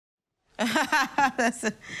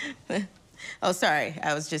Oh, sorry.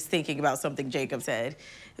 I was just thinking about something Jacob said.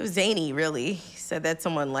 It was zany, really. He said that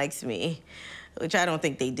someone likes me, which I don't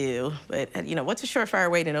think they do. But, you know, what's a surefire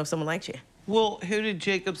way to know if someone likes you? Well, who did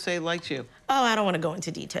Jacob say likes you? Oh, I don't want to go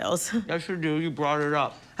into details. Yes, you do. You brought it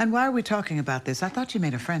up. And why are we talking about this? I thought you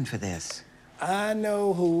made a friend for this. I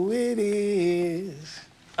know who it is.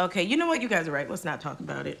 Okay, you know what? You guys are right. Let's not talk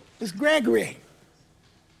about it. It's Gregory.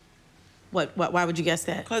 What? Why would you guess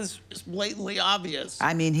that? Because it's blatantly obvious.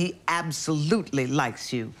 I mean, he absolutely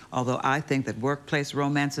likes you, although I think that workplace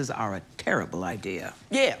romances are a terrible idea.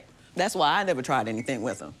 Yeah, that's why I never tried anything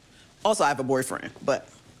with him. Also, I have a boyfriend, but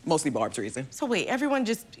mostly Barb treason. So wait, everyone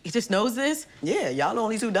just knows this? Yeah, y'all the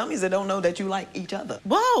only two dummies that don't know that you like each other.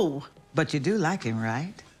 Whoa! But you do like him,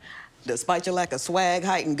 right? Despite your lack of swag,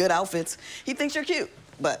 height, and good outfits, he thinks you're cute.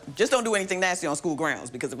 But just don't do anything nasty on school grounds,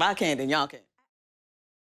 because if I can, then y'all can.